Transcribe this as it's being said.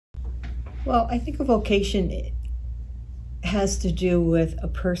Well, I think a vocation has to do with a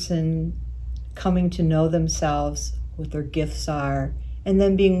person coming to know themselves, what their gifts are, and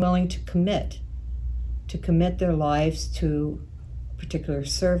then being willing to commit their lives to a particular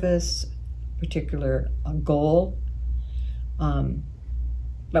service, particular goal.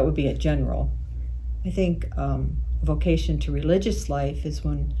 That would be a general. I think vocation to religious life is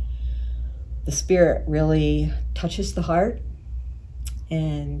when the Spirit really touches the heart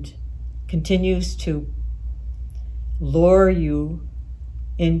and continues to lure you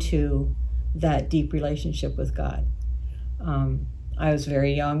into that deep relationship with God. I was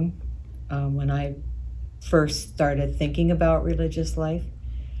very young when I first started thinking about religious life.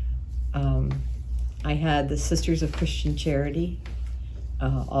 I had the Sisters of Christian Charity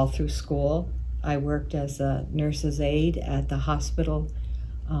all through school. I worked as a nurse's aide at the hospital,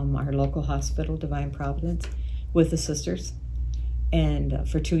 our local hospital, Divine Providence, with the sisters, and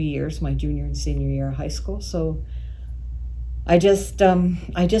for 2 years, my junior and senior year of high school. So I just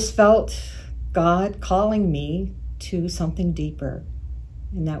felt God calling me to something deeper,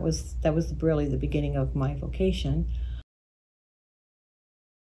 and that was really the beginning of my vocation.